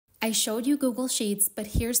I showed you Google Sheets, but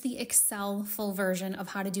here's the Excel full version of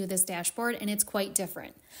how to do this dashboard, and it's quite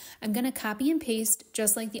different. I'm going to copy and paste,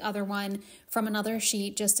 just like the other one, from another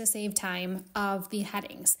sheet just to save time of the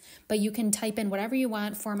headings. But you can type in whatever you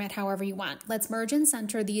want, format however you want. Let's merge and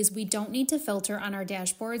center these. We don't need to filter on our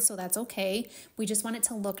dashboard, so that's okay. We just want it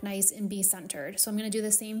to look nice and be centered. So I'm going to do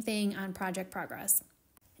the same thing on project progress.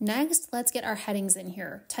 Next, let's get our headings in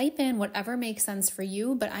here. Type in whatever makes sense for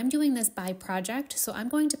you, but I'm doing this by project. So I'm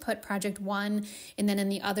going to put project 1, and then in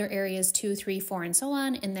the other areas 2, 3, 4, and so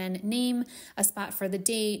on, and then name, a spot for the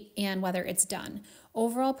date, and whether it's done.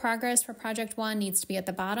 Overall progress for project 1 needs to be at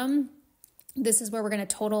the bottom. This is where we're going to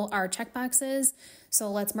total our checkboxes. So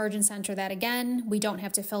let's merge and center that again. We don't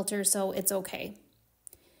have to filter, so it's okay.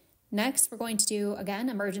 Next, we're going to do, again,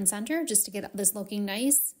 a merge and center just to get this looking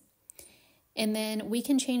nice. And then we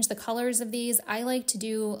can change the colors of these. I like to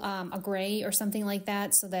do a gray or something like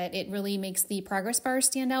that so that it really makes the progress bars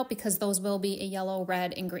stand out, because those will be a yellow,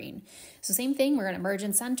 red, and green. So same thing, we're going to merge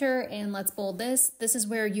and center, and let's bold this. This is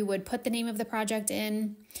where you would put the name of the project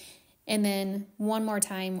in. And then one more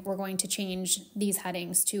time, we're going to change these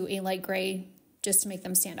headings to a light gray just to make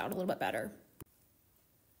them stand out a little bit better.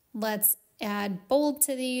 Let's add bold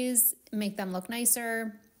to these, make them look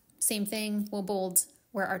nicer. Same thing, we'll bold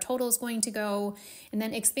where our total is going to go, and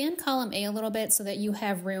then expand column A a little bit so that you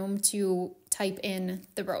have room to type in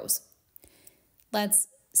the rows. Let's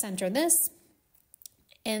center this,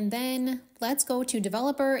 and then let's go to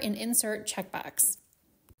developer and insert checkbox.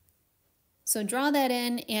 So draw that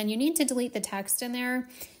in, and you need to delete the text in there.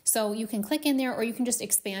 So you can click in there, or you can just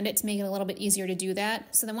expand it to make it a little bit easier to do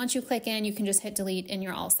that. So then once you click in, you can just hit delete and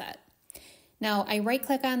you're all set. Now I right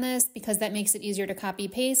click on this because that makes it easier to copy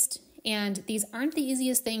paste. And these aren't the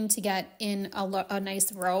easiest thing to get in a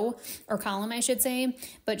nice row or column, I should say,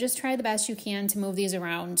 but just try the best you can to move these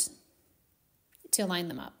around to line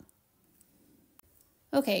them up.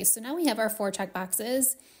 Okay, so now we have our 4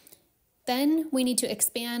 checkboxes. Then we need to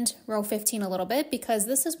expand row 15 a little bit, because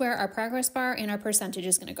this is where our progress bar and our percentage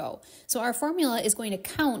is going to go. So our formula is going to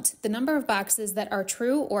count the number of boxes that are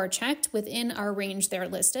true or checked within our range there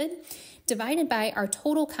listed, divided by our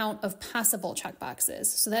total count of possible checkboxes.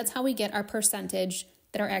 So that's how we get our percentage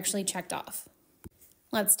that are actually checked off.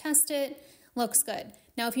 Let's test it. Looks good.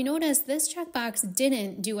 Now, if you notice, this checkbox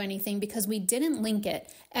didn't do anything because we didn't link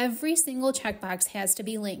it. Every single checkbox has to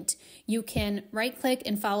be linked. You can right-click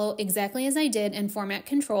and follow exactly as I did and format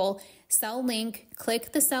control, cell link,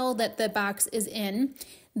 click the cell that the box is in.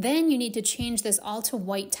 Then you need to change this all to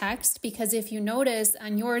white text, because if you notice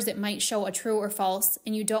on yours, it might show a true or false,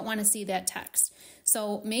 and you don't want to see that text.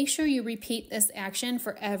 So make sure you repeat this action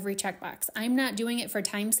for every checkbox. I'm not doing it for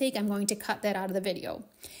time's sake. I'm going to cut that out of the video.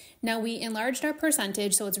 Now we enlarged our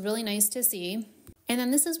percentage, so it's really nice to see. And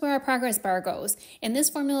then this is where our progress bar goes. And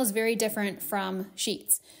this formula is very different from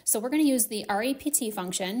Sheets. So we're going to use the RAPT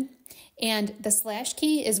function, and the slash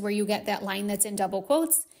key is where you get that line that's in double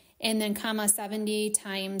quotes, and then comma 70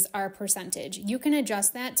 times our percentage. You can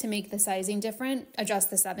adjust that to make the sizing different,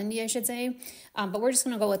 adjust the 70, I should say, but we're just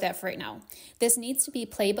going to go with that for right now. This needs to be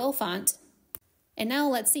playbill font. And now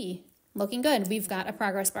let's see, looking good, we've got a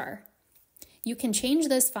progress bar. You can change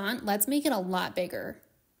this font. Let's make it a lot bigger,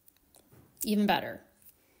 even better.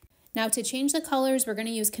 Now to change the colors, we're going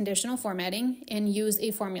to use conditional formatting and use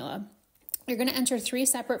a formula. You're going to enter 3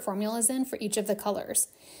 separate formulas in for each of the colors.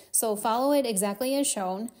 So follow it exactly as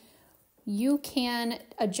shown. You can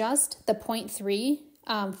adjust the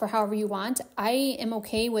 0.3 for however you want. I am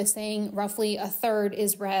okay with saying roughly a third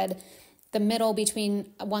is red, the middle between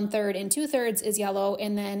 1/3 and 2/3 is yellow,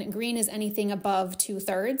 and then green is anything above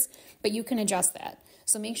 2/3, but you can adjust that.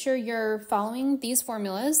 So make sure you're following these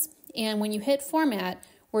formulas, and when you hit format,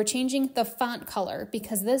 we're changing the font color,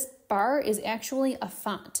 because this bar is actually a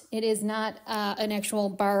font. It is not an actual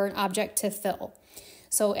bar object to fill.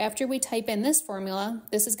 So after we type in this formula,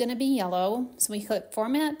 this is going to be yellow. So we click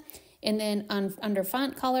format, and then under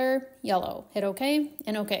font color, yellow. Hit OK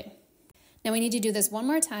and OK. Now we need to do this one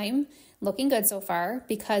more time. Looking good so far,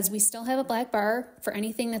 because we still have a black bar for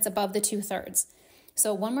anything that's above the 2/3.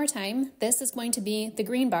 So one more time, this is going to be the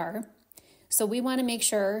green bar. So we want to make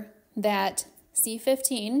sure that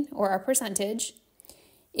C15, or our percentage,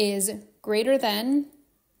 is greater than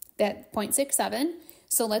that 0.67.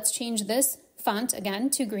 So let's change this font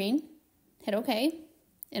again to green. Hit OK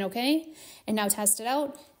and OK. And now test it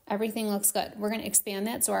out. Everything looks good. We're going to expand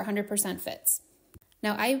that so our 100% fits.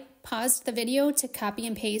 Now I paused the video to copy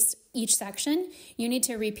and paste each section. You need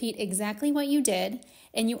to repeat exactly what you did,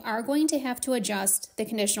 and you are going to have to adjust the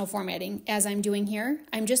conditional formatting as I'm doing here.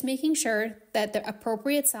 I'm just making sure that the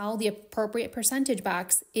appropriate cell, the appropriate percentage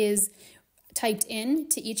box is typed in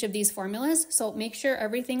to each of these formulas. So make sure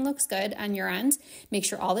everything looks good on your end. Make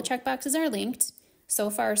sure all the checkboxes are linked. So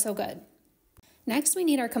far, so good. Next, we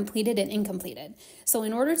need our completed and incompleted. So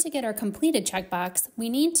in order to get our completed checkbox, we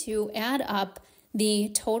need to add up the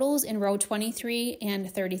totals in row 23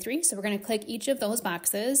 and 33. So we're going to click each of those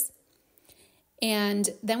boxes. And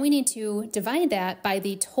then we need to divide that by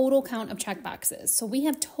the total count of checkboxes. So we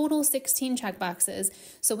have total 16 checkboxes.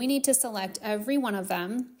 So we need to select every one of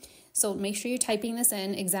them. So make sure you're typing this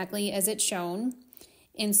in exactly as it's shown.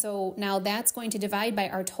 And so now that's going to divide by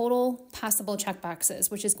our total possible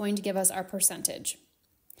checkboxes, which is going to give us our percentage.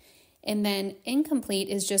 And then incomplete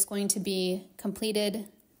is just going to be completed,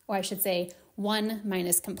 or I should say 1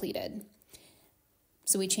 minus completed.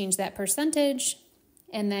 So we change that percentage.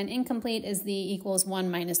 And then incomplete is the equals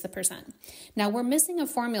 1 minus the percent. Now we're missing a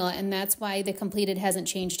formula, and that's why the completed hasn't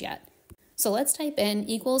changed yet. So let's type in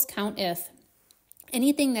equals count if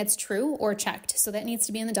anything that's true or checked. So that needs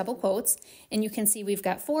to be in the double quotes. And you can see we've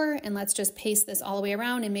got 4, and let's just paste this all the way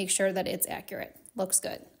around and make sure that it's accurate. Looks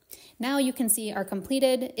good. Now you can see our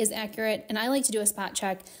completed is accurate, and I like to do a spot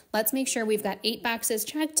check. Let's make sure we've got 8 boxes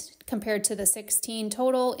checked compared to the 16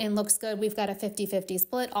 total, and looks good. We've got a 50-50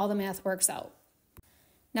 split. All the math works out.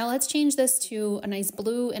 Now let's change this to a nice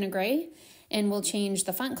blue and a gray, and we'll change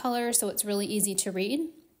the font color so it's really easy to read.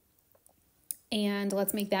 And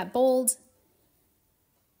let's make that bold.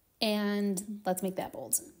 And let's make that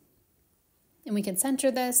bold. And we can center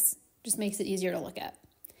this, just makes it easier to look at.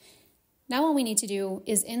 Now all we need to do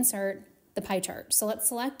is insert the pie chart. So let's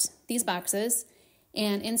select these boxes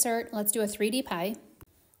and insert, let's do a 3D pie.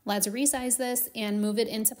 Let's resize this and move it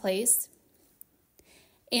into place.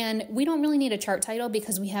 And we don't really need a chart title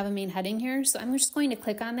because we have a main heading here. So I'm just going to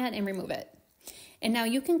click on that and remove it. And now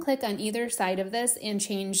you can click on either side of this and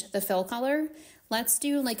change the fill color. Let's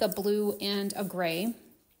do like a blue and a gray.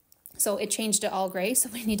 So it changed to all gray, so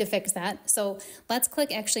we need to fix that. So let's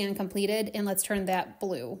click actually on completed and let's turn that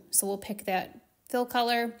blue. So we'll pick that fill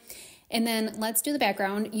color. And then let's do the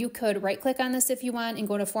background. You could right click on this if you want and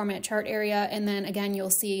go to format chart area. And then again, you'll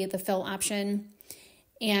see the fill option.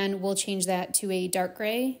 And we'll change that to a dark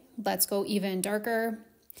gray. Let's go even darker.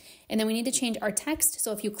 And then we need to change our text.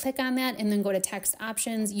 So if you click on that and then go to text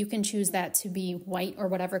options, you can choose that to be white or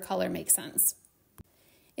whatever color makes sense.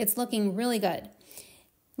 It's looking really good.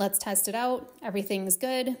 Let's test it out. Everything's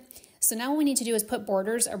good. So now what we need to do is put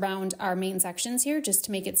borders around our main sections here just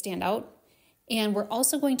to make it stand out. And we're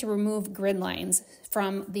also going to remove grid lines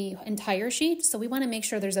from the entire sheet. So we want to make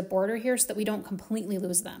sure there's a border here so that we don't completely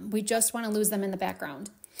lose them. We just want to lose them in the background.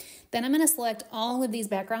 Then I'm going to select all of these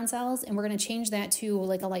background cells and we're going to change that to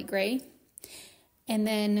like a light gray. And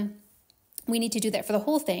then we need to do that for the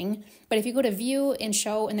whole thing. But if you go to view and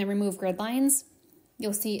show and then remove grid lines,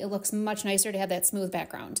 you'll see it looks much nicer to have that smooth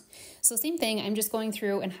background. So same thing, I'm just going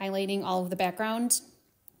through and highlighting all of the background.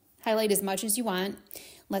 Highlight as much as you want.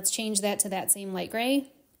 Let's change that to that same light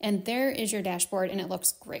gray. And there is your dashboard and it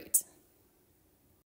looks great.